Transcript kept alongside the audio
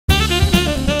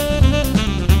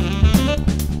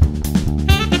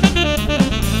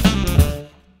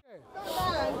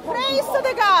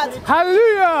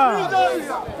Hallelujah.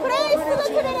 Praise to the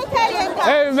Trinitarian God.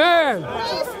 Amen.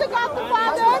 Praise to God the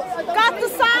Father, God the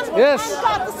Son, Yes. and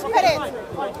God the Spirit.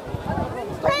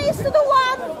 Praise to the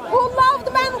one who loved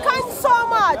mankind so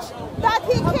much that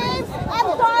he came and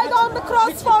died on the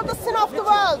cross for the sin of the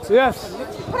world. Yes.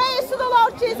 Praise to the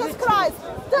Lord Jesus Christ,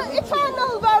 the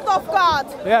eternal Word of God.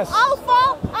 Yes.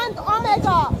 Alpha and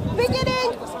Omega,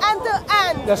 beginning and the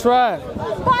end. That's right.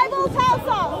 Bible tells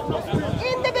us,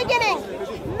 in the beginning,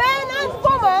 man and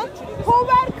woman who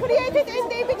were created in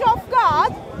the image of God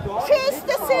ceased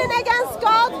to sin against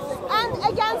God and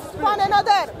against one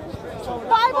another.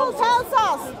 Bible tells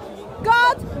us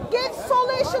God gives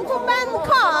solution to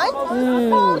mankind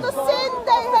for the sin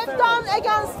they have done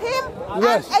against him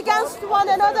Yes. and against one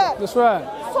another. That's right.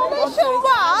 Solution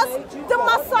was the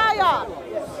Messiah,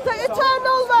 the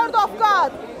eternal Word of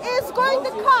God, is going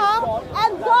to come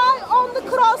and die on the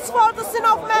cross for the sin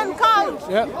of mankind.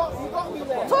 Yep.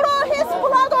 Through his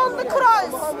blood on the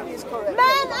cross,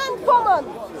 man and woman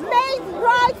made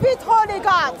right with Holy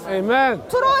God. Amen.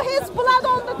 Through his blood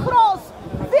on the cross,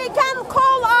 we can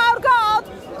call our God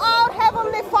our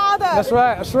Heavenly Father. That's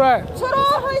right. That's right.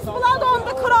 Through his blood on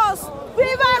the cross, we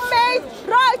were made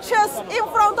righteous in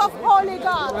front of Holy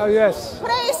God. Oh, yes.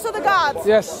 Praise to the gods.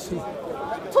 Yes.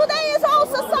 Today is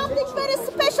also something very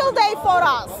special day for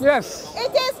us. Yes.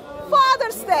 It is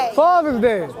Father's Day. Father's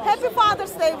Day. Happy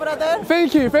Father's Day, brother.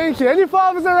 Thank you. Thank you. Any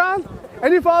fathers around?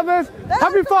 Any fathers?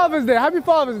 Happy Father's Day. Happy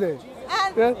Father's Day.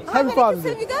 And Yeah, how happy many Father's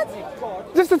kids have Day. you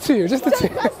got? Just the two. Just the two.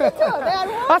 Just the two. They are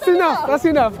more That's than enough. That's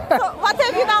enough. So what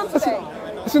have you done today?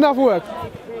 It's enough work.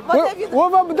 What have you done?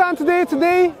 What have I done today?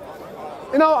 Today,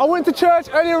 you know, I went to church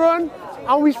earlier on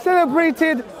and we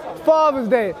celebrated Father's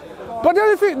Day. But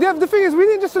the thing is, we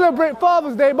didn't just celebrate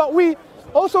Father's Day, but we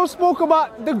also spoke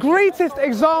about the greatest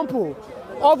example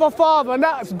of a father, and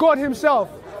that's God himself.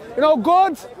 You know,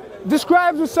 God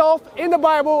describes himself in the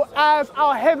Bible as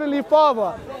our Heavenly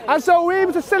Father. And so we're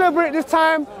able to celebrate this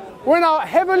time when our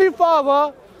Heavenly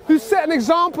Father, who set an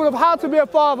example of how to be a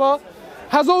father,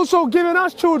 has also given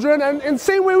us children. And in the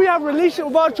same way we have a relationship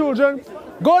with our children,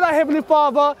 God, our Heavenly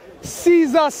Father,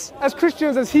 sees us as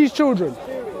Christians as his children.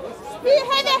 We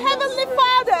have a Heavenly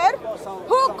Father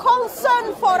who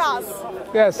concerned for us.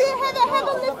 Yes. We have a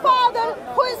Heavenly Father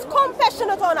who is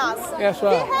compassionate on us. Yes,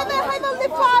 right. We have a Heavenly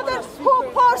Father who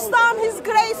pours down his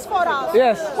grace for us.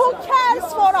 Yes. Who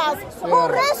cares for us. Who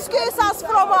Yeah. rescues us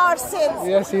from our sins.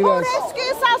 Yes, he who does.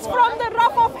 rescues us from the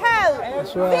wrath of hell.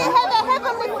 That's right. We have a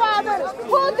Heavenly Father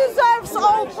who deserves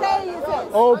all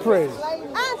praise. All praise.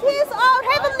 And he is our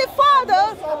Heavenly Father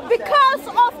because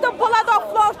of the blood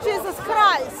of Lord Jesus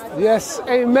Christ. Yes,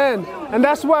 amen. And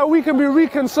that's why we can be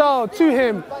reconciled to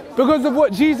him because of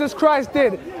what Jesus Christ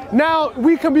did. Now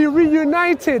we can be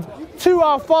reunited to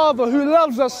our Father who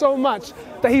loves us so much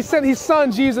that he sent his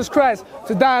Son, Jesus Christ,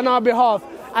 to die on our behalf.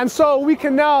 And so we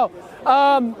can now,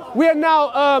 we are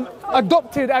now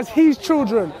adopted as his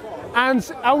children, and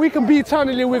we can be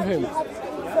eternally with him.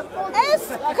 As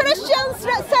Christians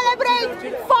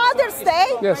celebrate Father's Day,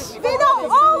 Yes. we know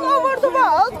all over the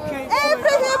world,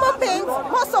 every human being,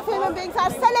 most of human beings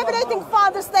are celebrating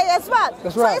Father's Day as well.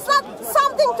 That's right. So it's not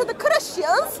something to the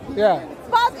Christians, Yeah.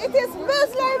 but it is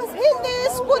Muslims,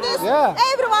 Hindus, Buddhists, Yeah.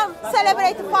 everyone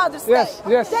celebrating Father's Yes,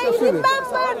 Day. yes, They absolutely.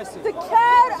 remember the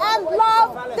care and love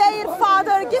their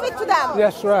father give it to them.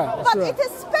 Yes, right. That's But right. it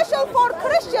is special for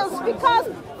Christians because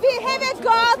we have a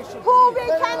God who we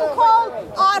can call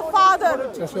our Father.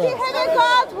 That's We right. have a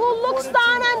God who looks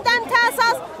down and then tells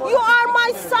us, you are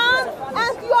my son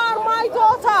and you are my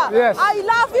daughter. Yes. I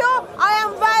love you. I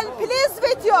am well pleased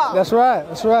with you. That's right.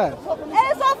 That's right.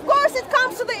 As of course it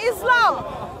comes to the Islam.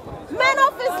 Man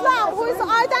of Islam, who is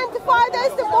identified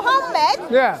as the Muhammad,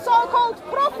 Yeah. so-called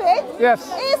prophet, Yes.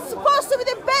 is supposed to be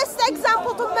the best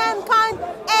example to mankind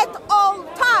at all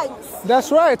times.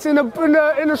 That's right. It's in the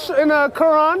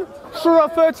Quran, Sura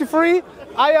 33,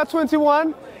 Ayah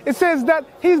 21. It says that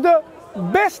he's the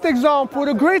best example,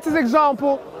 the greatest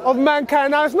example of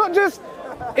mankind. Now, it's not just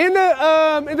in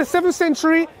the 7th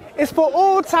century. It's for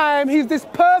all time. He's this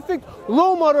perfect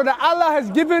role model that Allah has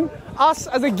given us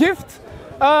as a gift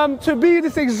to be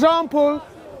this example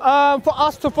for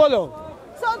us to follow.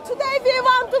 So today we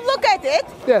want to look at it.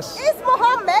 Yes. Is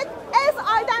Muhammad, as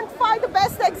identified the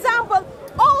best example,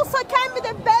 also can be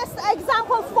the best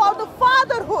example for the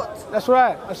fatherhood? That's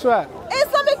right. That's right.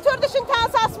 Islamic tradition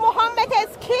tells us Muhammad has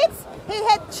kids, he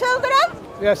had children.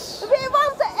 Yes. We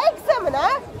want to examine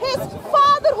his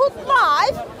fatherhood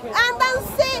life and then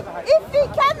see if we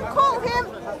can call him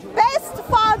best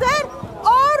father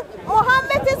or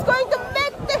Muhammad is going to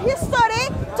make the history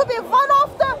to be one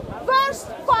of the worst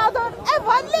father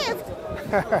ever lived.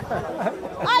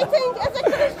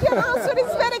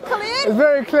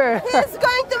 very clear. He's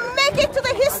going to make it to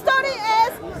the history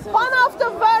as one of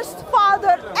the worst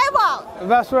father ever.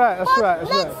 That's right, that's But right,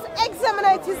 that's let's right. examine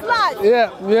his life.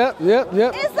 Yeah.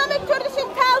 Islamic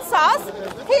tradition tells us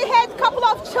he had a couple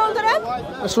of children.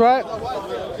 That's right.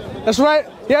 That's right.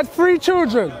 He had 3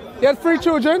 children.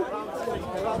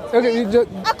 Okay,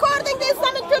 According to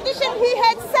Islamic tradition, he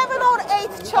had 7 or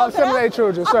 8 children. 7 or 8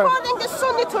 children, sorry. According to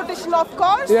Sunni tradition, of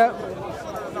course. yeah.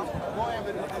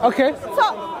 Okay. So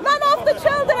none of the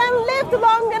children lived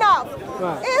long enough.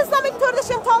 Right. Islamic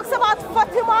tradition talks about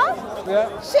Fatima.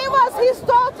 Yeah. She was his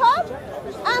daughter,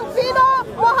 and we know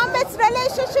Muhammad's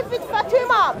relationship with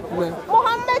Fatima. Yeah.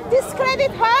 Muhammad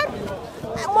discredited her.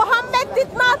 Muhammad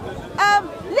did not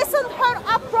listen to her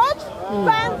approach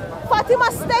when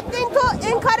Fatima stepped in to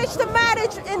encourage the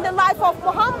marriage in the life of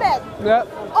Muhammad. Yeah.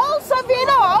 Also, we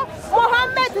know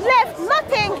Muhammad left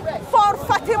nothing for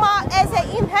Fatima as an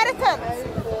inheritance.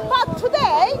 But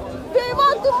today, we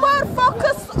want to more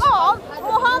focus on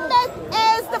Muhammad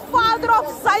as the father of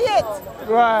Zayd.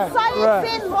 Right.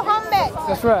 Zayd bin Muhammad.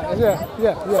 That's right.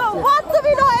 Yeah. So what do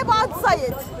we know about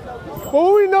Zayd?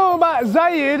 What we know about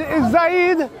Zayd is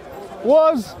Zayd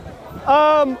was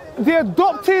the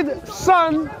adopted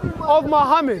son of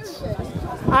Muhammad.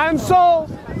 And so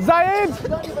Zayd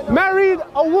married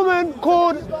a woman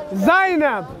called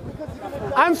Zainab.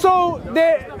 And so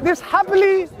this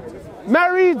happily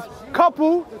married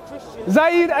couple,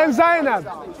 Zayd and Zainab.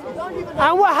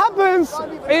 And what happens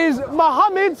is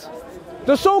Muhammad,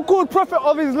 the so-called prophet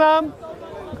of Islam,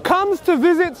 comes to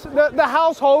visit the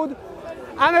household.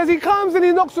 And as he comes and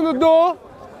he knocks on the door,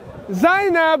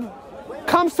 Zainab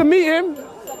comes to meet him,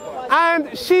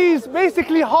 and she's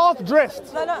basically half dressed.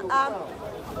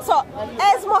 So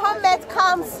as Muhammad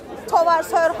comes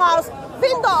towards her house,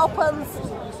 window opens,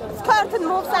 curtain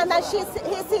moves, and then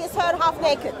he sees her half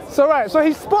naked. So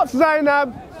he spots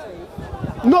Zainab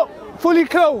not fully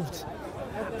clothed.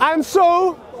 And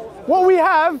so what we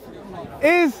have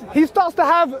is he starts to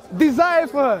have desires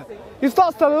for her. He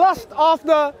starts to lust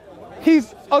after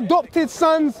his adopted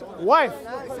son's wife.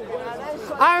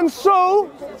 And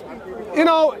so, you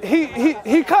know,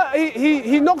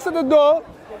 he knocks at the door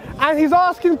and he's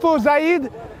asking for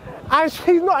Zayd, and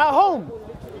she's not at home.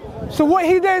 So what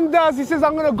he then does, he says,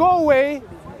 I'm going to go away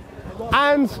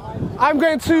and I'm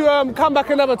going to come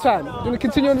back another time. You want to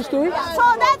continue on the story?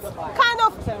 So that's kind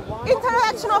of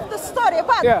introduction of the story,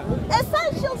 but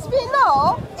essentials we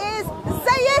know is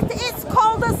Zayd is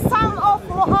called the son of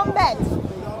Muhammad.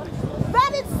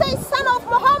 When it says son of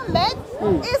Muhammad,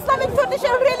 Islamic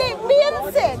tradition really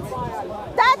means it.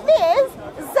 That means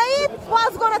Zayd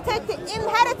was going to take the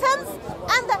inheritance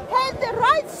and have the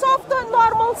rights of the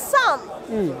normal son.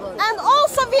 And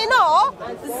also we know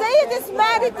Zayd is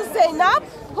married to Zainab,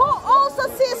 who also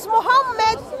sees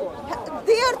Muhammad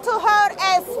dear to her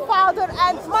as father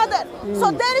and mother.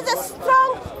 So there is a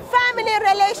strong family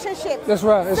relationship. That's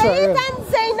right. Zayd and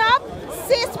Zainab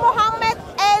sees Muhammad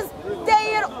as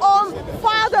their own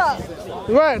father.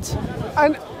 Right.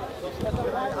 And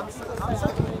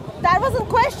that wasn't a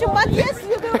question, but yes,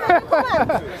 you do make a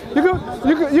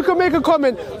comment. you can make a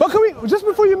comment. But can we, just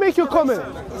before you make your comment?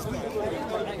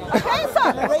 Okay, so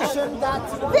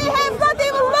we have not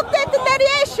even looked at the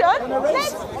narration.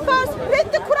 Let's first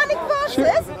read the Quranic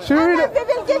verses, and then we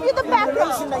will give you the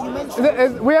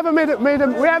background. We haven't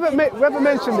we haven't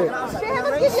mentioned it. We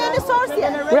haven't given you any source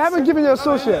yet. We haven't given you a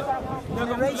source yet. The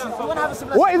narration.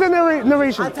 What is the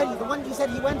narration? I'll tell you, the one you said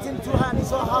he went into her and he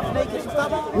saw half naked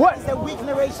stuff. What? It's a weak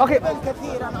narration. Okay. Ibn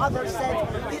Kathir and others said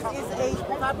this is a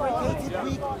fabricated,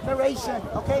 weak narration.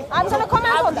 Okay? I'm going to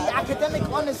comment on the that. academic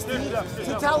honesty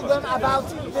to tell them about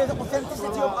the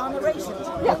authenticity of our narration.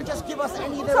 Don't just give us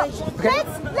any narration.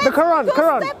 Let's The Quran, go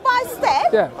Quran. step by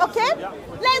step. Yeah. Okay?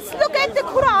 Let's look at the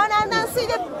Quran and then see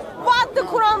what the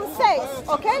Quran says.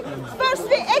 Okay? First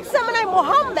we examine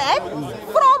Muhammad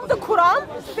from the Quran,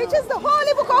 which is the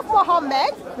holy book of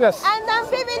Muhammad. Yes. And then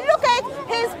we will look at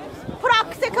his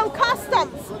practical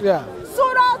customs. Yeah.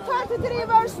 Surah 33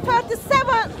 verse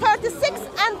 37, 36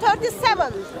 and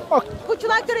 37. Okay. Would you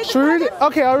like to read Should we read it?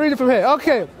 Okay, I'll read it from here.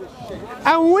 Okay.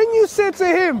 And when you said to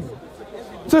him,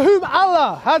 to whom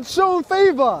Allah had shown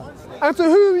favor, and to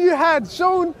whom you had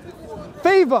shown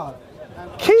favor,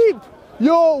 keep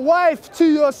your wife to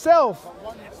yourself,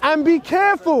 and be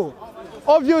careful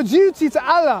of your duty to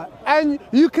Allah, and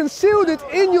you concealed it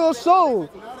in your soul,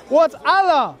 what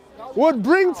Allah would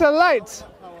bring to light,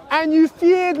 and you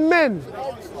feared men.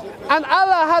 And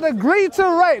Allah had a greater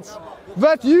right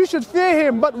that you should fear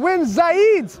him. But when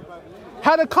Zayd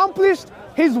had accomplished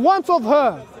his want of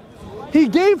her, he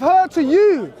gave her to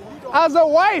you as a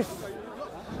wife,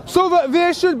 so that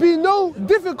there should be no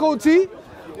difficulty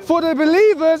for the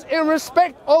believers in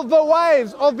respect of the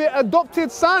wives of their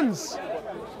adopted sons,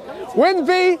 when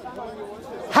they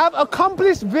have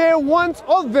accomplished their want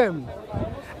of them,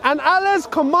 and Allah's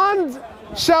command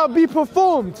shall be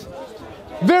performed.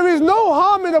 There is no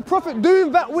harm in a prophet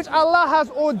doing that which Allah has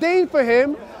ordained for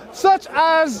him, such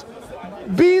as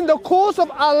being the cause of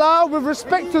Allah with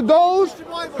respect to those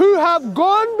who have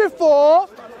gone before,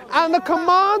 and the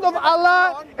command of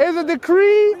Allah is a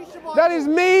decree that is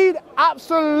made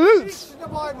absolute.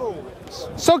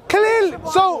 So clearly,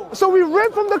 so we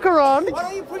read from the Quran.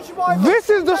 This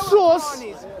is the source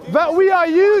that we are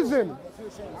using.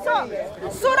 So,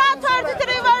 Surah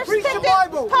 33 verse 36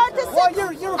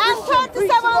 and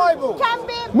 37 can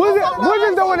be...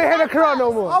 Muslims don't want to hear the Quran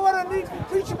no more. I want to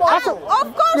preach the Bible.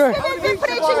 Of course we will be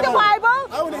preaching the Bible.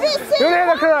 We see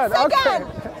once again,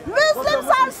 Muslims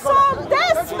are so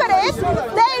desperate,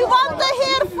 they want to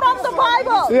hear from the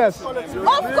Bible. Yes.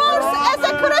 Of course, as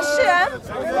a Christian,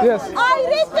 yes, I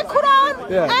read the Quran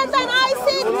and then I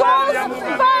see those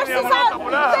verses are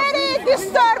very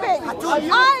disturbing.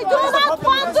 I do not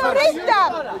want to read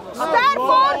them.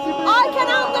 Therefore, I can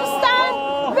understand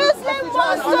Muslim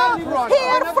wants to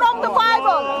hear from the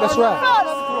Bible. That's right.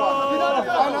 First,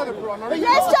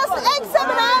 let's just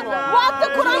examine what the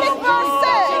Quranic verse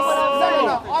says.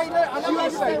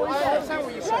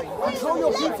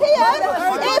 Let's hear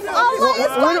if Allah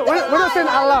is going to we're not saying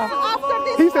Allah. after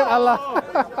this. He said Allah.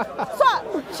 So,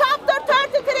 chapter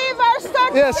 33, verse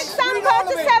 36 and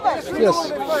 37.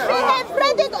 Yes. We have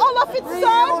read it, all of it,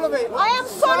 sir. I am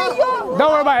sorry you...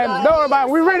 Don't worry about him. Don't worry about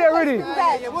him. We read it already.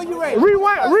 What you read?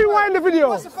 Rewind the video.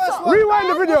 What's the first word? Rewind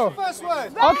the video. What's the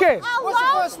first word? Okay. What's the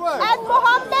first word? And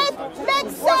Muhammad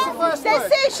makes What's the a first word?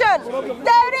 decision.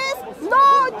 There is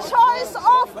no choice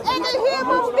of any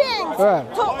human being Right.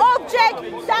 to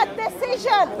object that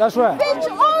decision. That's right. Which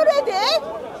already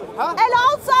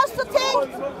allows us to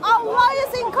think Allah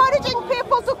is encouraging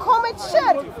people to commit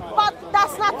shirk, but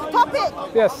that's not the topic.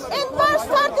 Yes. In verse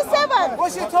 37,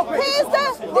 What's your topic? here's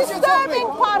the What's your disturbing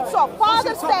topic? parts of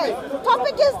Father's Day.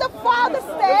 Topic is the Father's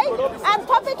Day, and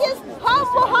topic is how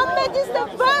Muhammad is the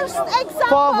worst example.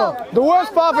 Father, the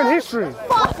worst father in history.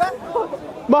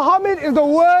 Muhammad is the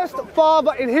worst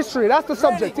father in history. That's the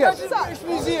subject, Go yes. to the British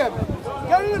Museum.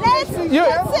 Go to the Let's British Museum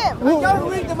listen. and go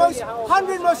and read the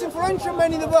 100 most influential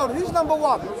men in the world. Who's number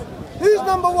one? Who's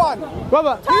number one?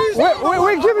 Brother,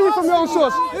 we're giving you from your own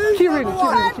source. Keep reading,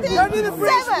 keep reading, keep Go reading. to the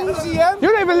British Museum.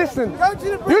 You're not even listening. Go to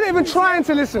the British You're not even trying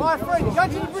to listen. My friend, go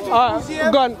to the British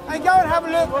Museum go on. and go and have a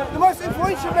look. The most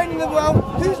influential men in the world.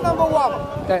 Who's number one?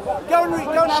 Okay. Go and read.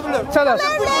 Go and have a look. Tell us.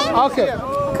 Okay.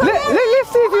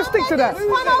 Let's see if you stick to that.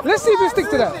 Let's see if you stick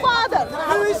to that. Father.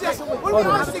 Who is this? When we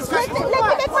ask this Let question, me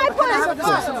make my point.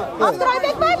 After I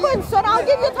make my point, sir, I'll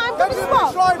give you time to go to the British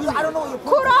respond. Library. I don't know what you're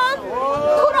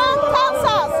Quran tells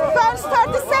us, verse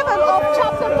 37 of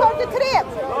chapter 33,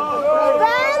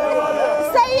 when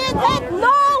Zayd had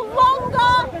no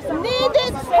longer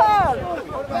needed her,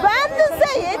 when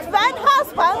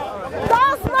husband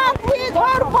does not need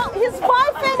his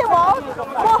wife anymore,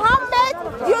 Muhammad,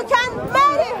 you can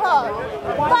marry her.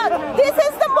 But this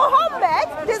is the Muhammad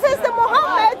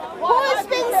who is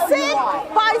being seen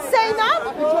by Zaynab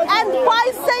and by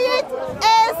Zayd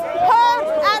as her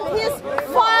and his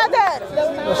father.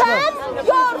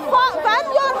 When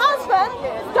your husband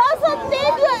doesn't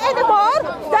need you anymore,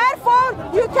 therefore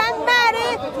you can marry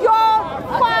your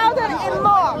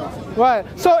father-in-law. Right.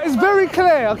 So it's very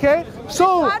clear, okay?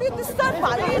 So Are you disturbed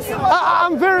by this?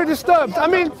 I'm very disturbed. I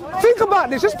mean, think about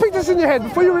this. Just put this in your head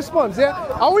before you respond, yeah?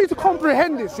 I want you to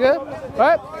comprehend this, yeah?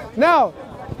 Right? Now,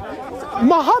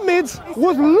 Muhammad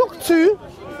was looked to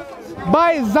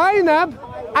by Zaynab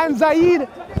and Zayd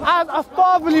as a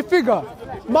fatherly figure.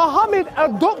 Muhammad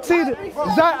adopted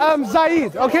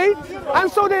Zayd, okay?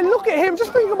 And so they look at him,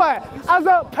 just think about it, as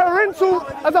a parental,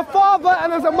 as a father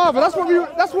and as a mother. That's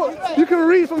what you can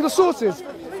read from the sources.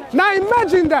 Now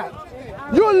imagine that.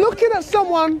 You're looking at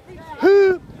someone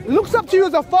who looks up to you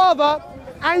as a father,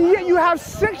 and yet you have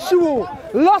sexual,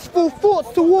 lustful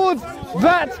thoughts towards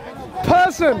that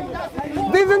person.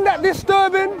 Isn't that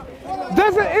disturbing?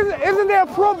 Isn't there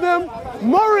a problem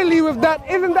morally with that?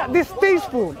 Isn't that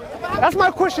distasteful? That's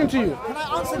my question to you. Can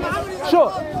I answer that?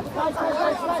 Sure.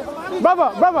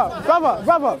 Brother.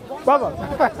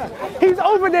 He's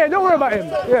over there, don't worry about him.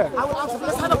 Yeah. I will answer.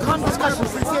 Let's have a calm discussion,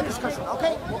 sincere discussion,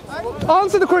 okay?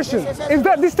 Answer the question. Is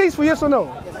that distasteful, yes or no?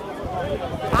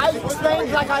 I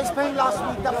explained, like I explained last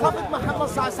week, that Prophet Muhammad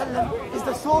ﷺ is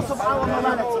the source of our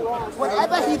morality.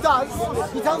 Whatever he does,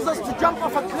 he tells us to jump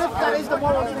off a cliff. That is the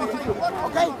moral thing to do.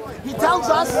 Okay? He tells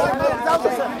us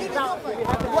now,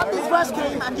 what this verse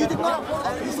came, and you did not,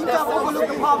 you seem to have overlooked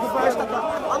the part of the verse that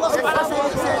Allah subhanahu wa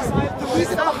ta'ala says, the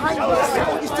reason behind this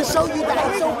is to show you that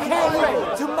it's okay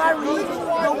to marry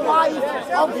the wife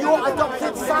of your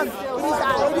adopted son.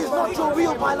 It is not your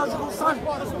real biological son.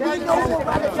 We know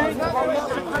morality from Allah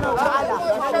subhanahu wa ta'ala.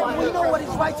 We know what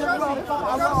is right and wrong from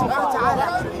Allah subhanahu wa ta'ala.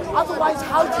 Otherwise,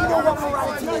 how do you know what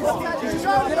morality is? You just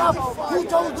look it up. Who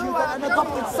told you that an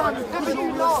adopted son is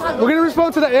your real son? We're going to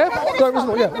respond to that, yeah? Go ahead,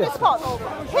 respond, yeah.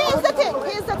 Here's the thing.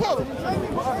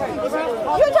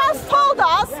 You just told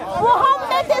us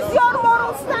Muhammad is your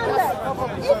moral standard.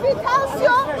 If he tells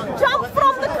you jump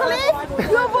from the cliff,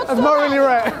 you would That's not really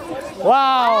right.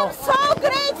 Wow. I'm so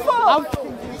grateful.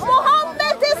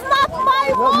 Muhammad is not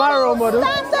my moral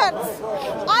standards.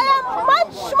 I am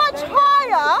much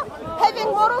higher having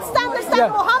moral standards than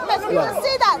Muhammad. You will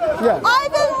see that. I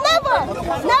will never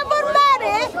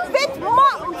marry with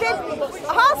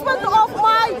husband of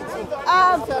my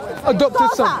adopted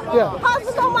daughter. son.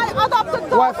 Husband of my adopted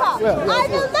daughter. I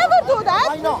will never do that.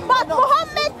 But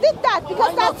Muhammad did that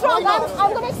because that's wrong.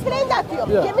 I'm going to explain that to you.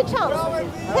 Give me a chance.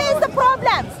 Here's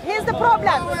the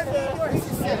problem.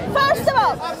 First of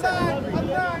all,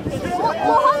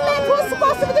 Muhammad, who's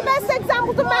supposed to be the best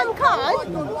example to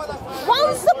mankind,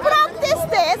 wants to practice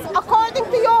this according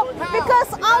to you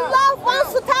because Allah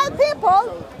wants to tell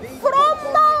people from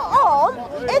now on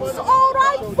it's all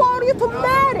right for you to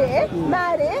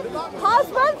marry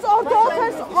husbands or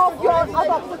daughters of your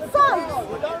adopted sons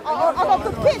or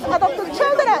adopted kids, adopted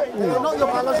children. They're not your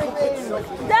biological kids.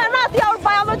 They're not your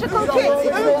biological kids.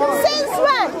 Since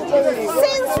when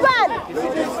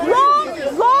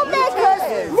lawmakers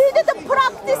needed to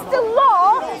practice the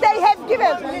law they have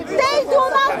given? They do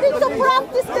not need to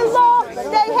practice the law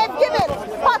they have given.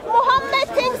 But Muhammad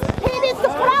thinks he needs to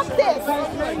practice.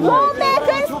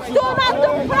 Lawmakers do not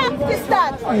practice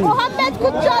that. Muhammad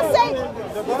could just say,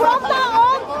 from now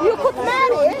on, you could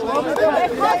marry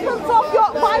husbands of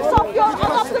your wives of your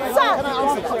adopted son.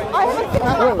 I haven't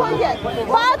finished my point yet.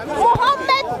 But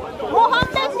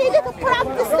Muhammad needed to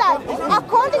practice that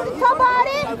according to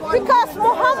Tabari because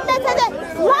Muhammad had a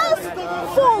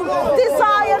lustful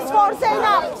desires for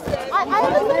Zaynab. I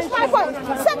haven't finished my point.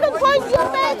 Second point you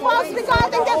made was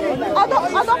regarding that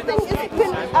adopting is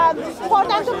for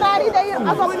them to marry their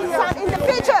adopted son in the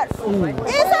future.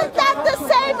 Isn't that the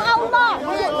same Allah?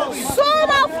 Soon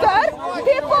after,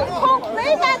 people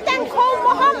complain and then call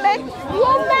Muhammad, you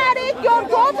married your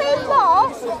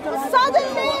daughter-in-law,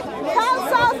 suddenly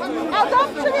tells us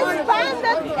adoption is banned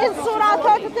in Surah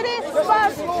 33,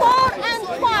 verse 4 and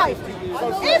 5.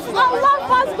 If Allah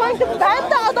was going to ban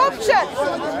the adoption,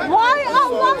 why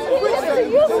Allah needed to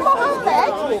use Muhammad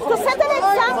to set an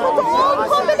example to all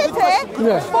community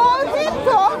for him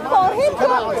to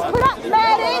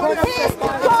marry his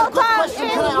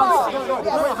daughter-in-law?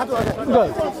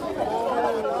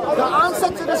 The answer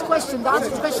to this question, that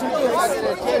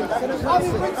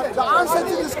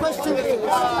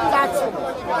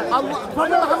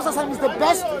Prophet Muhammad is the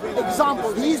best example.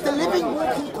 He is the living,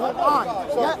 walking Quran.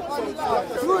 Yeah?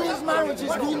 Through his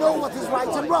marriages, we know what is right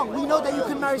and wrong. We know that you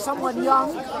can marry someone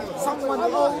young, someone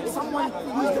old, someone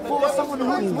who is divorced, someone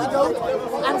who is widowed,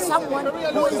 and someone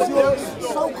who is your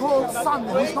so-called son,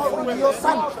 who's not really your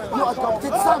son, your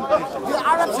adopted son. The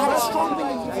Arabs had a strong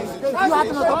belief. If you had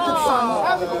an adopted son,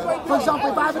 for example,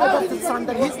 if I have an adopted son,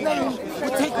 then his name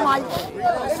would take my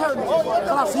surname.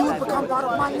 He would become part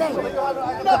of my name.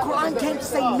 The Quran came to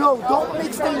say, no, don't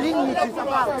mix the lineages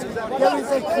about. There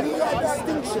is a clear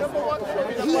distinction.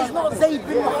 He is not Zayd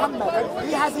bin Muhammad.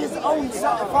 He has his own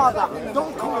father.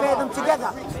 Don't compare them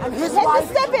together. And his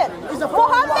wife is a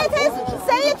Muhammad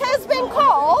Zayd has been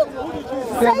called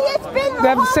Zayd bin Muhammad. They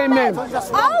have the same name.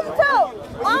 Until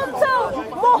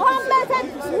Muhammad had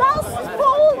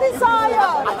lustful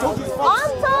desire.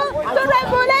 Until the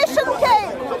revelation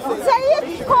came. Zayd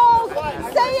called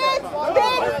Zayd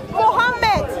bin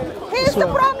Muhammad. Here's the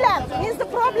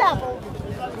problem.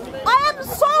 I am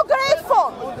so grateful.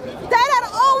 There are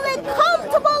only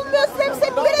comfortable Muslims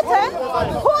in Britain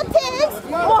who think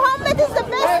Muhammad is the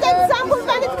best example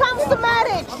when it comes to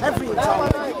marriage.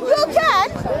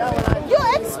 You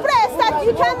express that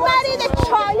you can marry the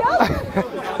child.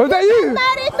 Was that you?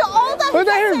 Marry the older. Was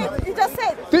that him? You just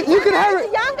said. You can marry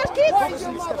the younger kids.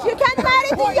 You can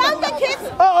marry the younger kids.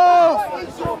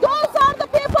 Those are the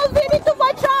people we need to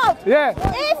watch out. Yeah.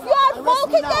 If you are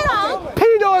walking around,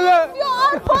 pedo alert. If you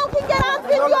are walking around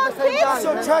with your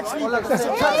kids, church leader.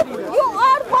 if you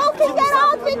are talking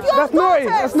around with your That's naughty.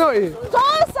 daughters. That's naughty.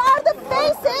 Those are the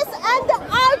faces and the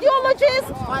ideologies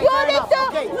you need to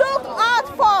look out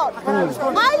for. I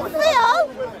feel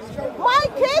my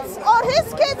kids or his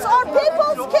kids or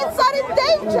people's kids are in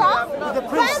danger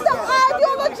when the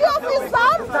ideology of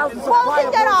Islam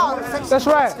walking around. That's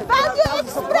right. When you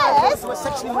express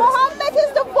Muhammad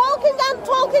is the walking and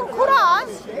talking Quran,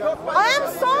 I am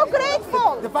so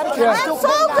grateful. I am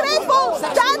so grateful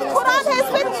that Quran has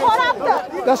been corrupted.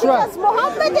 That's right. Because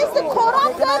Muhammad is the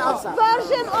corrupted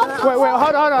version of Wait,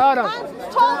 hold on. and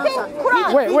talking Quran.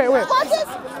 Wait.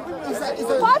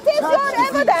 What is your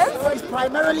evidence? It's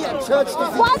primarily a church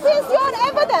disease. What is your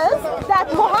evidence that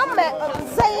Muhammad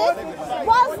Zayd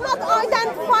was not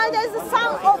identified as the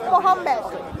son of Muhammad?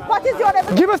 What is your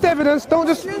evidence? Give us the evidence. Don't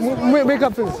just make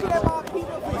up things.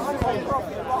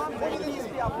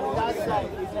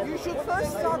 You should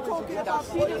first start talking about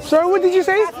pedophilia. Sorry, what did you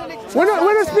say? We're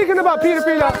not speaking about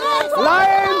pedophilia.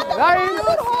 Lying.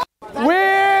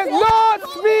 We're not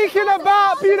speaking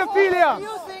about pedophilia.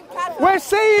 We're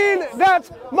saying that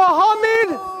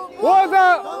Muhammad was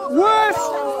a worse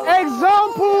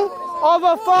example of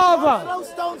a father.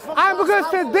 And because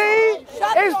today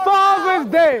is Father's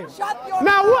Day.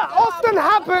 Now what often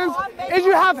happens is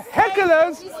you have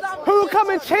hecklers who come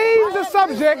and change the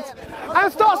subject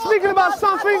and start speaking about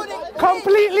something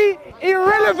completely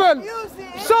irrelevant.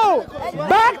 So,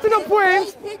 back to the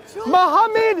point,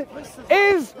 Muhammad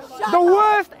is the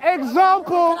worst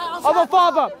example of a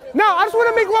father. Now, I just want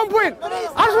to make one point.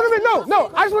 I just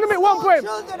want to make one point.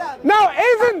 Now,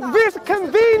 isn't this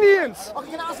convenient?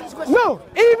 No,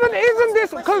 isn't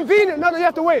this convenient? No, you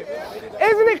have to wait.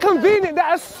 Isn't it convenient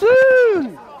that as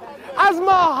soon as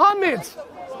Muhammad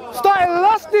started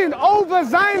lusting over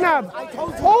Zainab,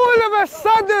 all of a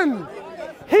sudden,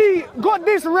 he got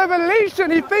this revelation,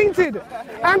 he fainted,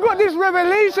 and got this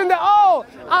revelation that, oh,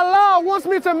 Allah wants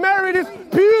me to marry this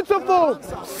beautiful,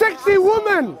 sexy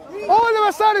woman. All of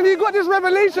a sudden, he got this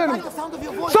revelation.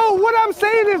 So what I'm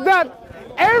saying is that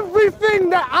everything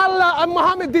that Allah and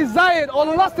Muhammad desired or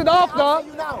lusted after,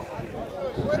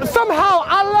 somehow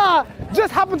Allah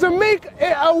just happened to make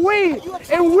it a way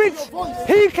in which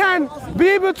he can be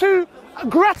able to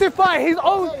gratify his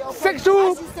own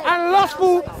sexual and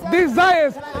lustful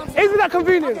desires. Isn't that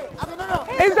convenient?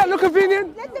 Isn't that look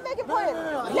convenient? Let me make a point.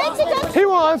 Let me just, He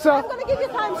won't answer. I'm going to give you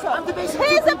time, sir.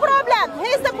 Here's the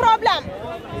problem.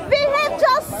 We have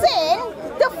just seen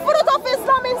the fruit of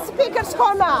Islam in Speaker's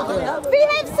Corner. We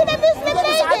have seen a Muslim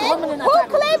lady who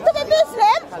claimed to be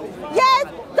Muslim, yet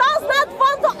does not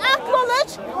want to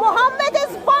acknowledge Muhammad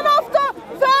is one of the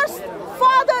worst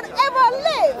father ever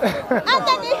lived. And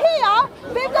then here,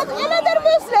 we've got another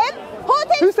Muslim who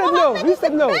thinks Muhammad is the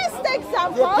best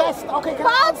example.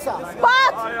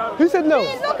 But Who said no? we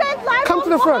look at life Come of to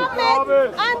the front.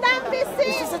 Muhammad and then we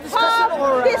see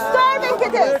how disturbing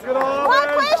it is. My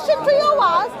question to you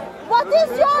was, what is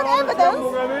your evidence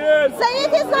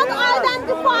Zayd is not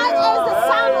identified as the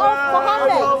son of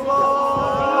Muhammad?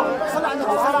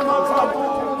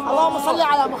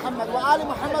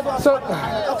 So,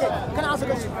 Okay, can I ask a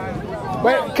question?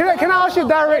 wait, can I ask you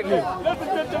directly?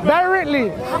 Directly.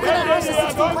 How can I answer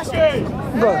 16 questions?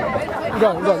 Go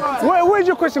on. Where's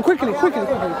your question? Quickly. I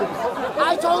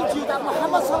told you that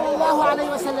Muhammad sallallahu alayhi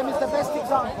wa sallam is the best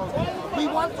example. We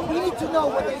need to know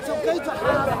whether it's okay to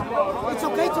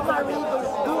marry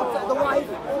the wife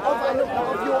of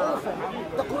your orphan.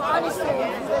 The Quran is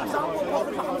saying the example of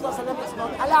Prophet Muhammad sallallahu alayhi wa sallam is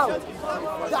not allowed.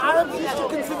 The Arabs used to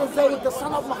consider Zayd the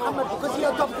son of Muhammad because he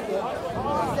adopted him.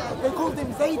 They called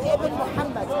him Zayd ibn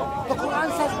Muhammad. The Quran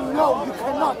says no, you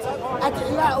cannot.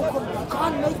 You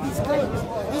can't make these claims.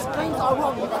 These claims are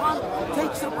wrong. You can't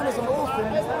take someone as an orphan,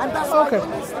 and that's why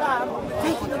in Islam,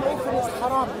 taking an orphan is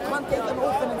haram. You can't take an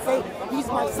orphan and say, he's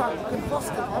my son. You can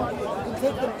foster them, you can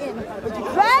take them in, but you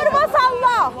can't. Where was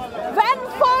Allah when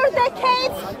for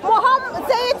decades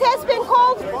Zayd has been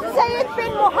called Zayd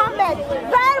bin Muhammad?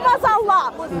 Where was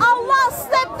Allah? Allah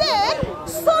stepped in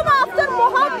soon after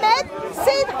Muhammad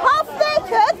seen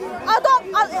half-naked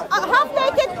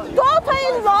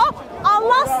daughter-in-law.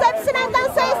 Allah steps in and then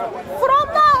says, from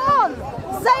now on,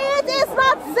 Zayd is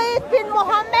not Zayd bin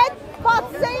Muhammad, but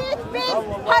Zayd bin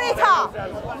Haritha.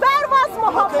 Where was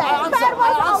Muhammad? Where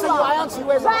was Allah?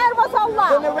 Where was Allah? Allah?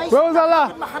 The narration Where was Allah?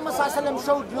 that Muhammad ﷺ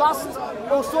showed lust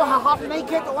or saw her half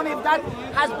naked, or any of that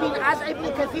has been, as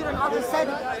Ibn Kathir and others said,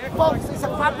 false. It's a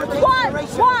fabricated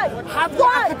narration. Why? Have the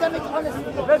academic honesty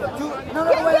to... No,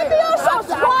 Give me your source.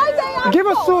 Why they are Give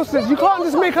us false? sources. You can't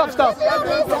just make up stuff. Give me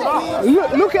your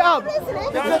reasoning. Look it up.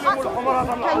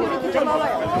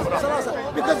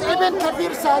 Because Ibn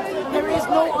Kathir said there is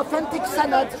no authentic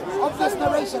sanad of this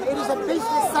narration. It is a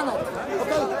baseless sanad.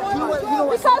 Okay? You know what?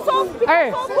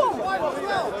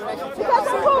 Because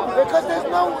of whom? Because there's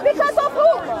no... Because of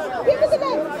whom? Give me the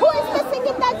name. Who is missing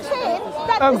in that chain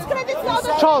that discredits the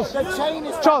other? Charles. The chain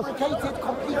is Charles. fabricated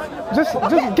completely. Just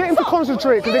get him to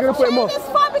concentrate because they're going to put him off. It's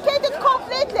fabricated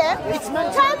completely.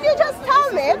 Can you just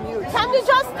tell me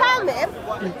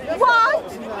why?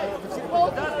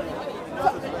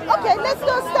 Okay, let's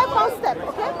go step by step,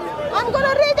 okay? I'm going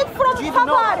to read it from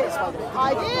Tabari.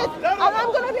 I did. And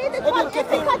I'm going to read it from Ibn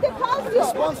Kathir tells you.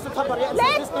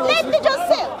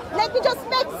 Let me just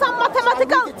make some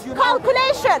mathematical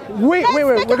calculation. Wait.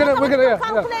 We're gonna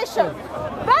calculation.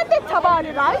 When did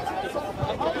Tabari write?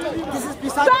 This is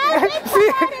beside See,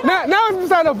 now it's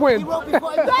beside the point. He wrote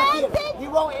before Ibn Kathir. He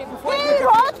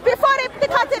wrote before Ibn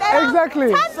Kathir. Exactly.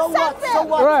 So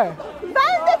what? Right.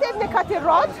 When did Ibn Kathir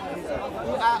wrote?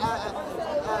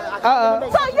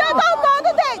 So you don't know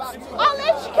the dates. I'll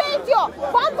educate you.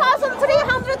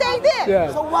 1300 AD.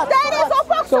 Yeah. So what? There is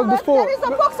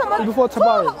approximately before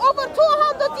Tabari. over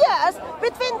 200 years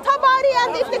between Tabari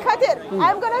and Ibn Kathir.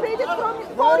 I'm going to read it from the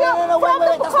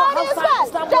Bukhari as well.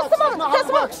 Just a moment.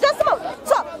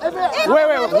 So,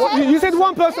 Wait. You said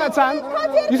one person at a time.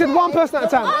 You said one person at a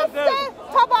time. After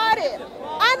Tabari.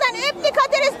 And then Ibn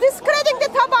Kathir is discrediting the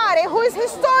Tabari, who is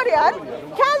historian.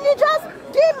 Can you just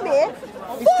give me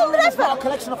full It's not a reference?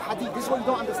 collection of hadith. This is what you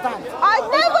don't understand. I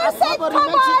never said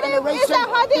Tabari is a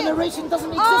hadith. The narration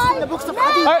doesn't exist in the books of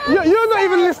hadith. You're not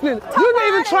even listening. You're not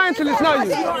even trying to listen, are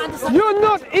you? You're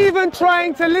not even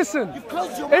trying to listen.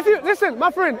 If you listen,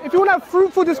 my friend, if you want to have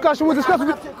fruitful discussion, we'll discuss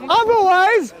it.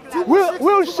 Otherwise,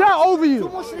 we'll shout over you.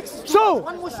 So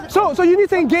you need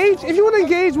to engage. If you want to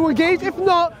engage, we'll engage. If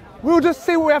not, we'll just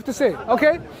say what we have to say,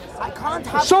 okay? I can't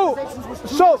have So what is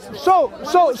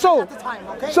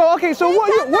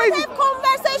Have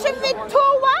conversation with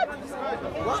two what?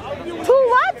 Two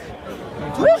what?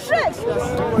 Mushriks.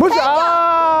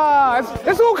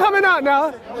 It's all coming out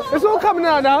now.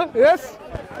 Yes.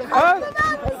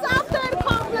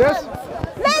 Yes.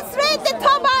 Let's read the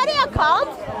Tabari account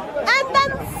and then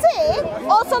see.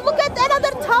 Also look at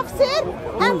another tafsir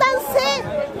and then see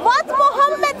what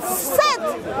Muhammad said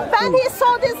when he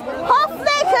saw this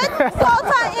half-naked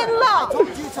daughter-in-law.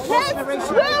 Let's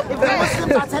read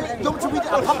Muslims are telling, don't you read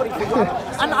Al-Tabari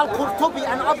and Al-Qurtubi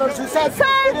and others who said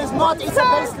it is not, it's a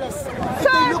baseless. If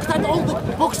they looked at all the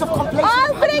books of complaints.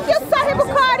 I'll bring you Sahih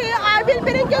Bukhari, I will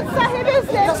bring you Sahih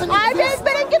Muslim, I will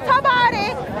bring you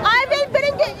Tabari, I will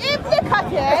bring you Ibn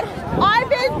Kathir, I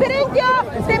will bring you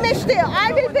Dimishti,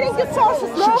 I will bring you sources.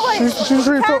 No way. She's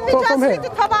reading from here. The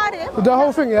Tabari. The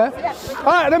whole thing, yeah?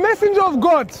 Alright, the messenger of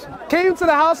God came to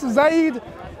the house of Zayd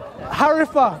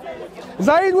Harifa.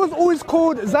 Zayd was always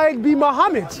called Zayd bin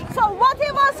Muhammad. So what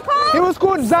he was called? He was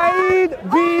called Zayd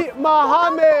bin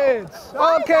Muhammad.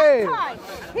 Okay.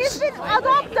 He's been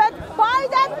adopted by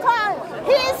that time.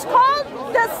 He is called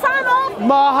the son of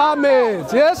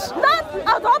Muhammad, yes? Not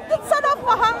adopted son of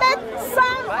Muhammad,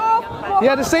 son of Muhammad.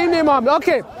 Yeah, the same name, Muhammad.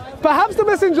 Okay. Perhaps the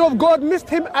messenger of God missed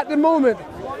him at the moment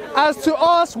as to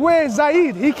ask where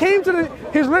Zayd. He came to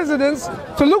his residence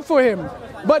to look for him,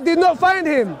 but did not find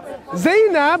him.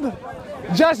 Zainab,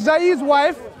 just Zayd's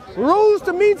wife, rose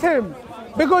to meet him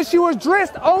because she was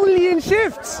dressed only in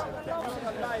shifts.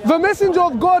 The messenger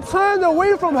of God turned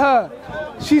away from her.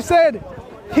 She said,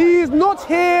 "He is not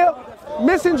here,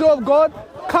 messenger of God.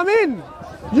 Come in.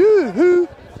 You who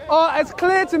are as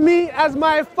clear to me as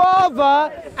my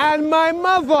father and my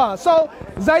mother." So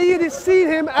Zayd is seeing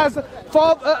him as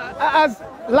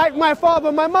like my father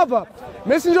and my mother.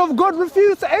 Messenger of God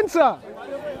refused to enter.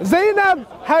 Zainab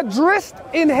had dressed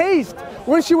in haste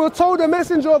when she was told the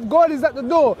messenger of God is at the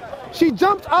door. She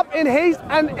jumped up in haste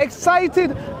and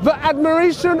excited the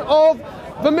admiration of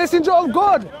the messenger of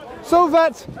God, so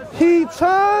that he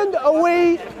turned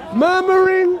away,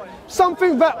 murmuring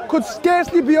something that could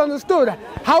scarcely be understood.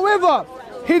 However,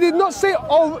 he did not say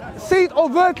it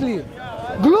overtly.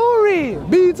 Glory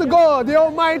be to God, the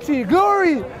Almighty.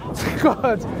 Glory to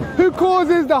God, who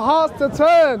causes the hearts to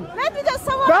turn. Let me just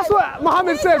summarize. That's what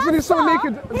Muhammad says when he saw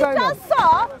naked Zainab. He just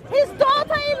saw his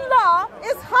daughter-in-law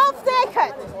is half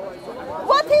naked.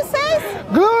 What he says?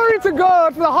 Glory to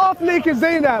God for the half-naked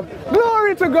Zainab.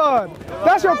 Glory to God.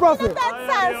 That's your prophet. In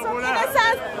a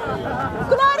sense,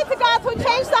 glory to God God who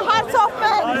changed the hearts of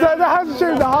men. That hasn't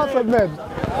changed the hearts of men.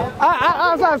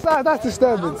 That's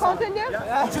disturbing. Continue.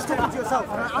 Just take it to yourself.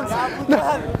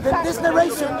 This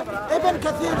narration, Ibn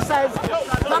Kathir says,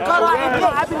 ذكر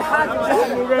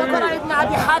ابن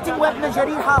أبي حاتم وابن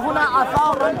جرير هنا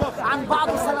آثارا عن بعض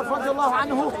السلف رضي الله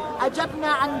عنه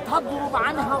أجبنا أن تضرب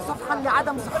عنها صفحا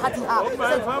لعدم صحتها.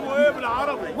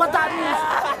 What that means?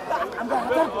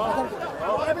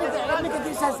 Ibn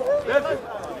Kathir says,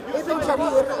 Ibn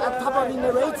Jarir al-Tabari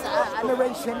narrates a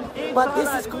narration, but this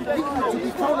is completely to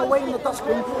be thrown away in the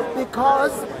dustbin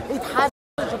because it has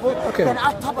than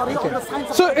al-Tabari on the science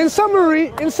of. So in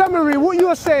summary, what you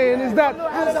are saying is that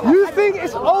you think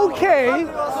it's okay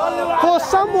for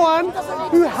someone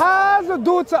who has a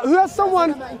daughter, who has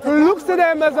someone who looks to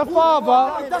them as a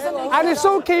father, and it's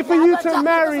okay for you to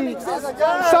marry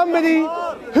somebody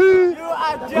who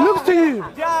looks to you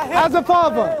as a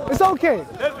father. It's okay.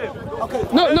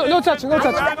 No touching, no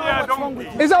touching.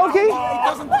 Is that okay? It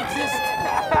doesn't exist.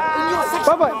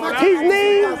 Baba,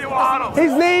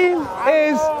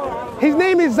 his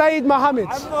name is Zayd Muhammad.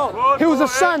 He was a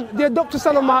son, the adopted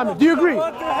son of Muhammad. Do you agree?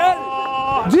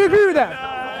 Do you agree with that?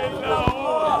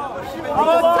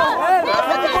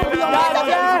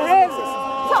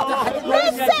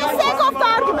 Let's say sake of the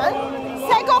argument,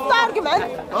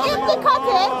 if the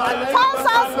Kathir tells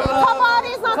us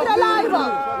Tabari is not reliable.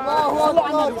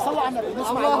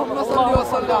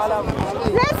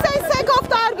 Let's say sake of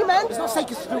the argument. It's not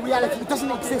sake, it's the reality. It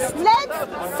doesn't exist. Let's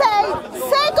say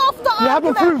sake of the argument. You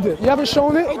haven't proved it. You haven't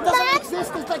shown it. It doesn't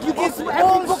exist. It's like you go through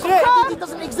every book of it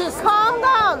doesn't exist. Calm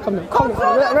down.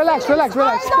 Relax. I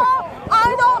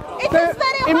know. It is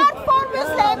very hard for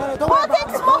Muslims. Putting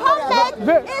Muhammad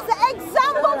is an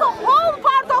example to all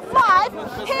part of life.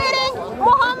 Hearing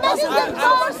Muhammad is the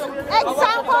first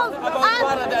example and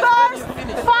first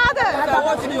father.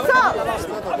 So,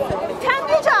 can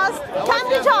you just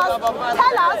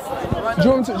tell us? Do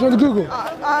you want to Google?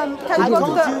 Can you go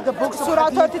to the books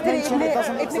Sura 33 Ibn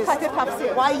Kathir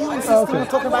Tafsir? Why are you insisting on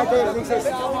talking about it exist?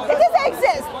 It does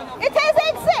exist. It does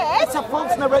exist. It's a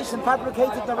false narration,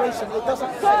 fabricated narration. It doesn't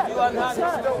exist.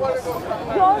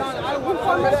 Your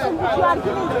information which you are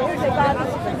giving me regarding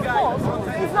false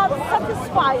is not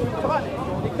satisfying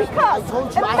because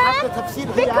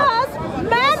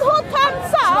man who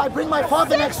turns up. Should I bring my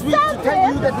father next week to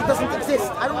tell you that it doesn't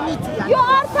exist? I don't need to. You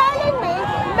are telling me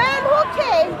man who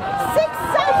came 6th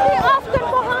century after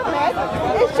Muhammad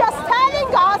is just telling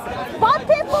us what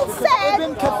people said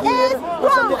is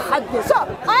wrong. So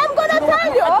I'm gonna tell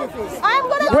you.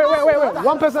 Wait.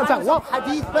 One person at a time.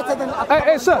 Hadith better than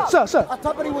Hey, sir.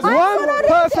 One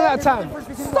person at a time.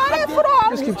 Story from.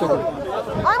 Just keep talking.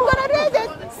 I'm gonna read it.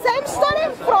 Same story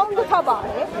from the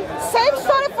Tabari. Same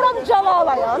story from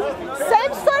Jalalayan.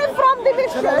 Same story from the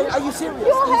Mishnah. Are you serious?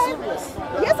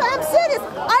 Yes, I am serious.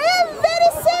 I am very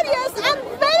serious and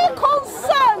very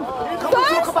concerned.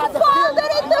 First father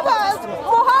in the world,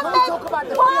 Muhammad,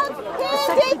 what he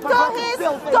did to his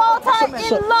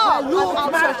daughter-in-law.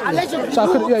 Allegedly,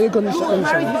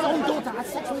 married his own daughter, had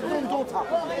sex with his own daughter.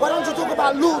 Why don't you talk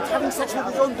about Lut having sex with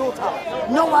his own daughter?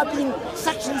 Noah being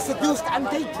sexually seduced and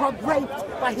raped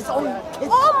by his own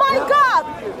kids. Oh my God!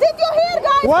 Did you hear,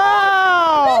 guys?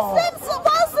 Wow! Muslims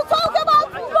wants to talk about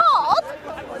Lot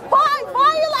while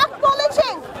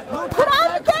acknowledging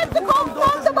Quran came to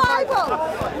confirm the Bible.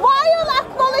 While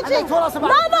acknowledging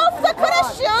none of the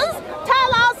Christians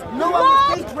tell us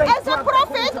Lot as a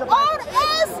prophet or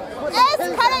as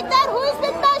character who has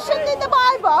been mentioned in the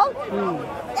Bible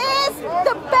is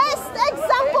the best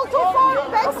example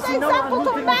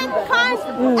to mankind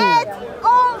at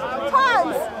all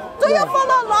times. Do you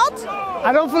follow Lot?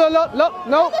 I don't follow Lot.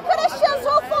 No. The Christians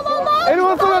who follow Lot?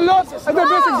 Anyone follow Lot as the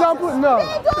best example? No.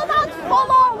 They do not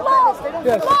follow Lot.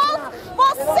 Yes. Lot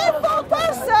was sinful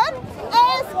person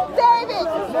as David.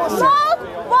 Lot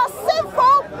was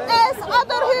sinful as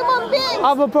other human beings.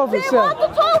 Other prophets, we want to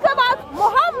talk about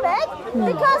Muhammad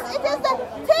because it is the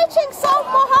teachings of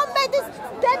Muhammad is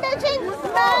damaging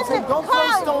mankind.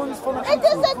 It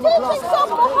is the teachings of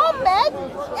Muhammad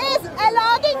is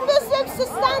allowing Muslims to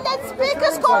stand at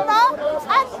speaker's corner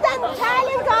and then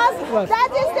telling us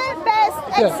that is the best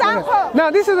example. Now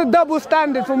this is a double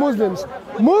standard for Muslims.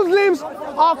 Muslims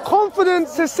are confident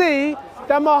to see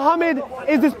that Muhammad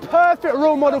is this perfect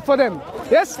role model for them.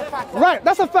 Yes? Right,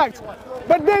 that's a fact.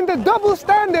 But then the double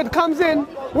standard comes in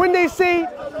when they say,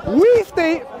 we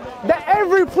state that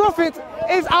every prophet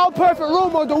is our perfect role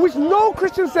model, which no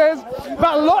Christian says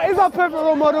that Lot is our perfect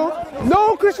role model.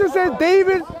 No Christian says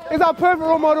David is our perfect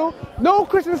role model. No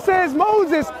Christian says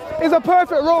Moses is a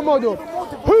perfect role model.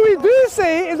 Who we do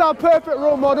say is our perfect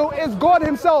role model is God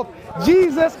himself,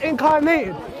 Jesus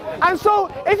incarnated. And so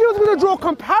if you was going to draw a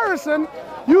comparison,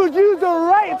 you would use the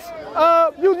right,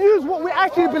 you'd use what we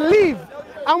actually believe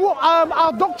and what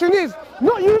our doctrine is.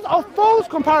 Not use a false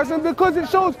comparison, because it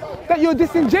shows that you're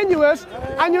disingenuous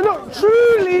and you're not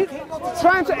truly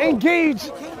trying to engage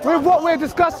with what we're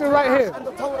discussing right here.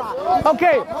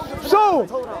 Okay, so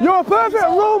your perfect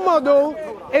role model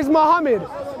is Muhammad.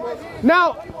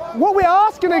 Now, what we're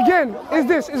asking again is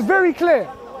this, it's very clear.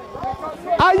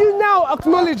 Are you now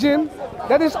acknowledging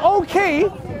that it's okay,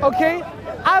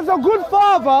 as a good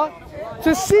father,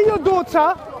 to see your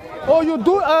daughter or your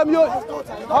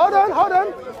hold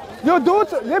on, your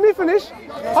daughter, let me finish.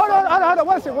 Hold on,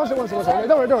 one second.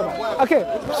 Don't worry. Okay,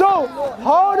 so,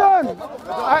 hold on.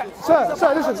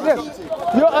 Sir, listen, yes.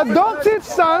 Your adopted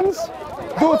son's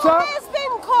daughter, who has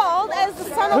been called as the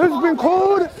son of who's been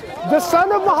called the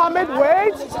son of Muhammad.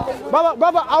 Wait,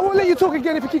 Baba, I won't let you talk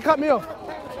again if you keep cutting me off.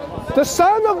 The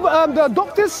son of, the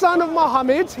adopted son of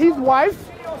Muhammad, his wife,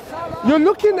 you're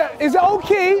looking at, is it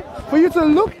okay for you to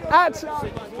look at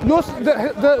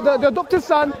the adopted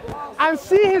son and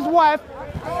see his wife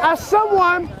as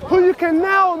someone who you can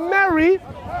now marry,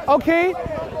 okay?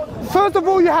 First of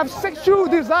all, you have sexual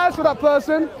desires for that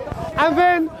person, and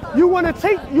then you want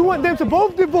them to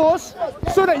both divorce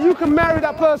so that you can marry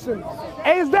that person.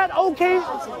 Is that okay?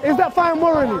 Is that fine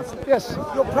morally? Yes.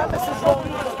 Your premise is wrong.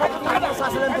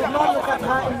 Prophet did not look at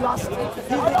her in lust. He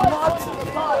did not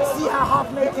see her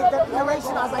half naked. That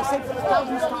narration, as I said for the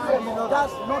thousandth time,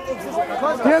 does not exist.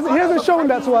 He hasn't shown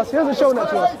that to us. He hasn't shown that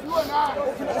to us.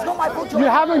 It's not my fault. You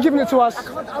haven't given it to us. I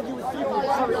can't argue with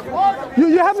people.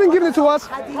 You haven't given it to us.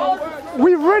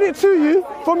 We've read it to you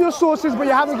from your sources, but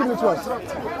you haven't given it to us.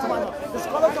 The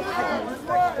scholars of Hadith,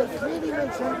 they clearly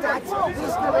mentioned that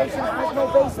this narration has no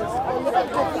basis. I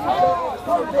think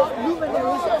the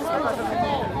luminaries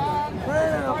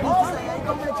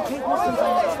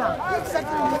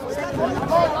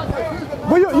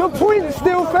but your point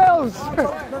still fails.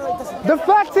 The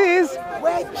fact is,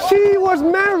 she was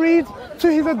married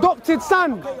to his adopted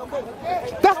son.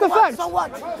 That's the fact. So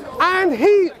what? And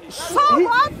he...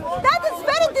 what? That is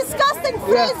very disgusting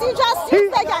phrase you just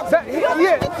used again.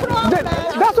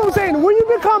 That's what I'm saying. When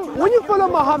you follow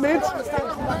Muhammad,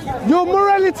 your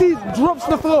morality drops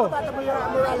the floor.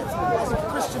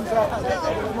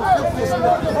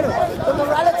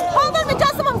 Hold on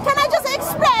just a moment. Can I just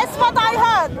express what I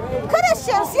heard?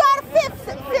 Christians, you are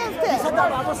filthy. Is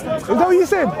that what you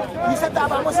said? You said that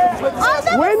about Muslims.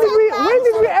 When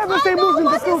did we ever say Muslims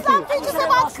are filthy? Islam teaches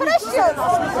about Christians,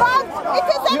 but it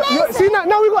is amazing. See,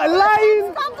 now we got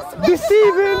lying,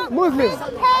 deceiving Muslims.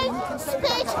 Hate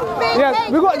speech,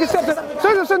 We got deceptive.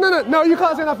 No, you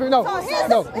can't say nothing. No. Here's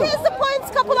the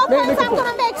points, couple of points I'm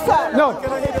going to make, sir. No.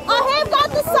 I have got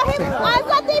the Sahih, I've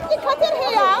got the Ibn Kathir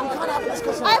here.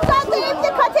 I've got the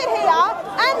Ibn Kathir here,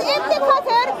 and Ibn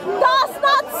Kathir does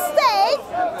not state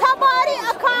Tabari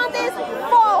account is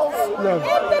false. No.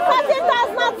 Ibn Kathir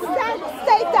does not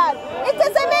state that. It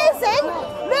is amazing.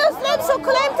 Muslims who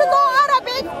claim to know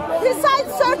Arabic recite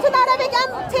certain Arabic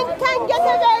and can get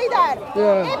away there.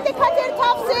 Ibn Kathir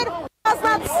Tafsir does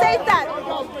not state that.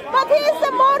 But here's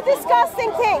the more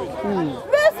disgusting thing.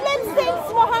 Muslims think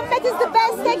Muhammad is the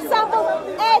best example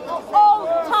at all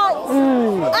times.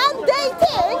 And they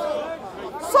think,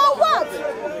 so what?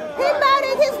 He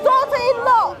married his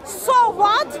daughter-in-law. So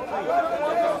what?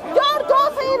 Your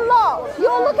daughter-in-law.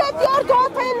 You look at your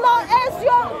daughter-in-law as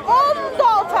your own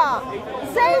daughter.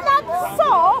 Zayd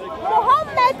saw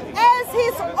Muhammad as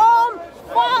his own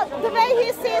father, the way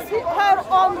he sees her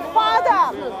own father.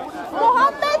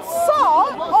 Muhammad saw,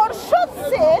 or should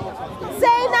see,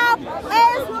 Zaynab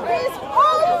as his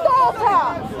own daughter,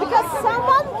 because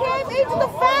someone came into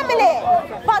the family.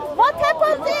 But what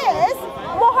happened is,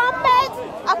 Muhammad,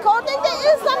 according to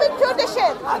Islamic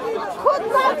tradition, could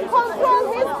not control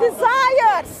his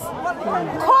desires,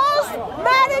 caused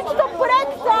marriage to break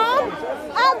down,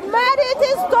 and married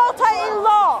his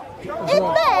daughter-in-law. It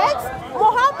makes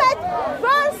Muhammad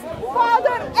worst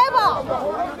father ever.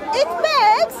 It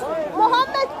makes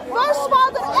Muhammad worst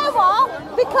father ever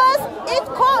because he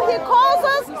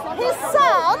causes his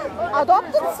son,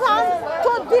 adopted son,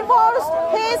 to divorce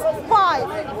his wife.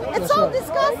 It's so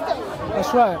disgusting.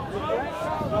 That's right.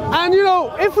 And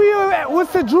if we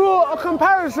was to draw a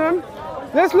comparison,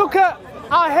 let's look at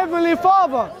our Heavenly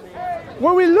Father.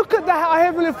 When we look at our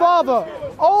Heavenly Father,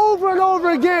 over and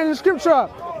over again in Scripture,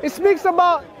 it speaks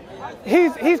about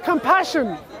his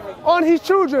compassion on his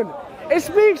children. It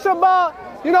speaks about,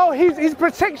 his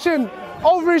protection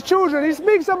over his children. He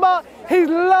speaks about his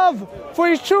love for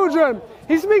his children.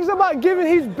 He speaks about giving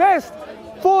his best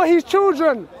for his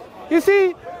children. You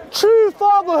see, true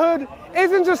fatherhood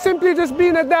isn't just simply just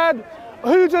being a dad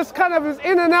who just kind of is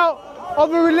in and out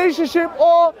of a relationship,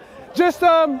 or just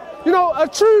you know, a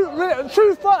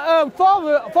true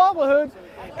fatherhood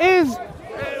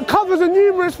covers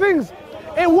numerous things.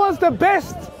 It wants the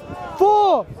best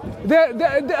for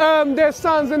their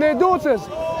sons and their daughters,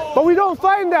 but we don't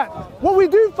find that. What we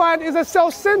do find is a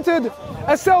self-centered,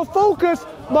 a self-focused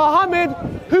Muhammad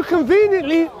who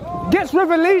conveniently gets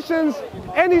revelations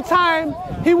anytime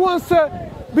he wants to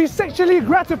be sexually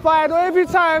gratified, or every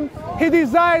time he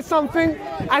desires something,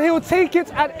 and he will take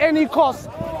it at any cost,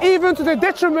 even to the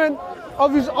detriment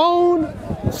of his own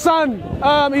son,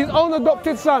 his own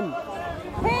adopted son.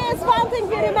 Here is one thing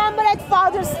we remember at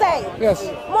Father's Day. Yes.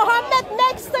 Muhammad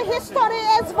makes the history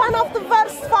as one of the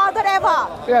worst father ever.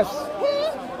 Yes.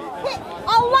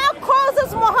 Allah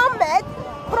causes Muhammad,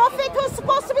 prophet who's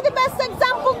supposed to be the best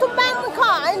example to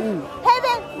mankind,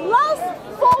 having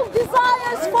lustful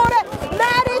desires for a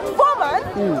married woman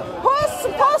who's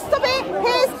supposed to be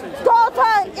his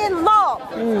daughter-in-law.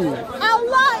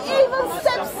 Allah even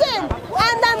steps in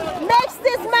and then makes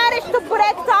this marriage to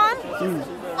break down.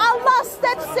 Allah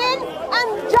steps in and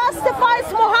justifies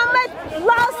Muhammad's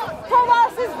lust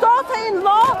towards his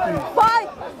daughter-in-law by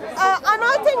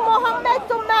anointing Muhammad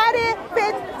to marry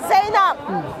with Zaynab.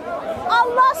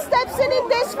 Allah steps in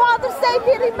this Father's Day,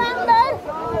 we remember,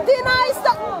 denies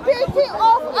the beauty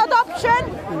of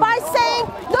adoption by saying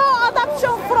no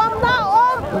adoption from now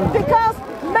on, because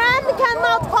men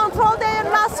cannot control their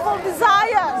lustful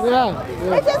desires.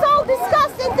 It is all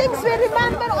disgusting things we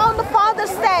remember on the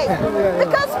Father's Day,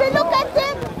 because we look at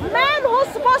the man who's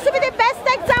supposed to be the best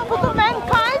example to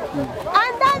mankind,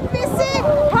 and then we see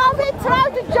how he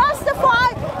tried to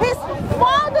justify his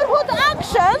fatherhood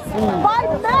actions by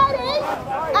marrying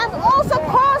and also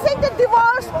causing the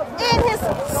divorce in his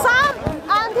son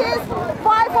and his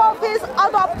wife of his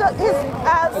adopted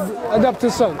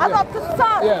son.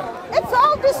 It's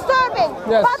all disturbing.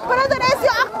 Yes. But brother, as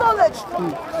you acknowledged,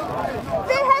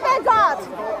 we have a God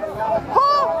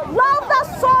who loved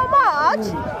us so much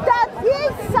that he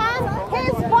sent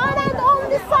his one and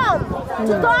only son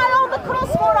to die on the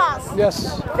cross for us.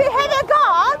 Yes. We have a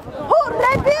God who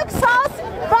rebukes us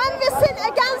when we sin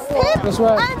against him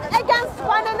and against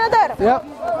one another.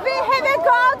 We have a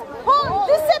God who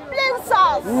disciplines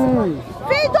us.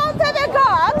 We don't have a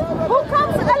God who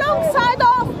comes alongside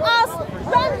of us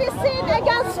when we sin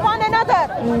against one another.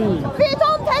 We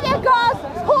don't have a God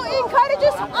who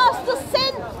encourages us to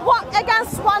sin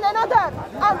against one another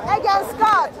and against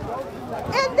God.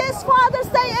 In this Father's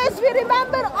Day, as we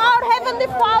remember our Heavenly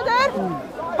Father,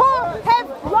 who have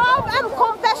love and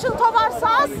compassion towards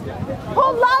us, who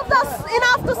loved us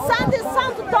enough to send his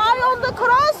son to die on the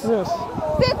cross,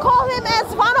 we call him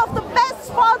as one of the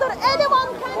best father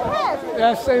anyone can have.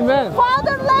 Yes, amen.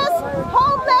 Fatherless,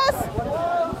 homeless,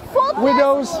 footless,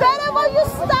 widows, wherever you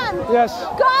stand. Yes.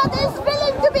 God is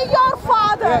willing to be your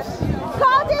father. Yes.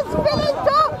 God is willing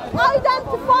to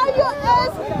identify you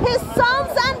as his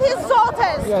sons and his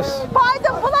daughters. Yes. By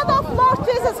the blood of Lord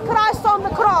Jesus Christ on the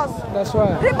cross. That's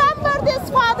right. Remember this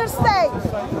Father's Day.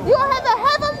 You have a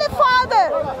heavenly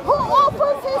Father who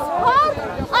opens his heart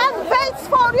and waits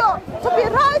for you to be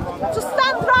right, to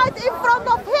stand right in front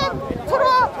of him through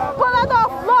the blood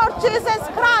of Lord Jesus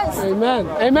Christ. Amen.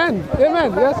 Amen.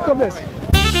 Amen. Yes, God bless.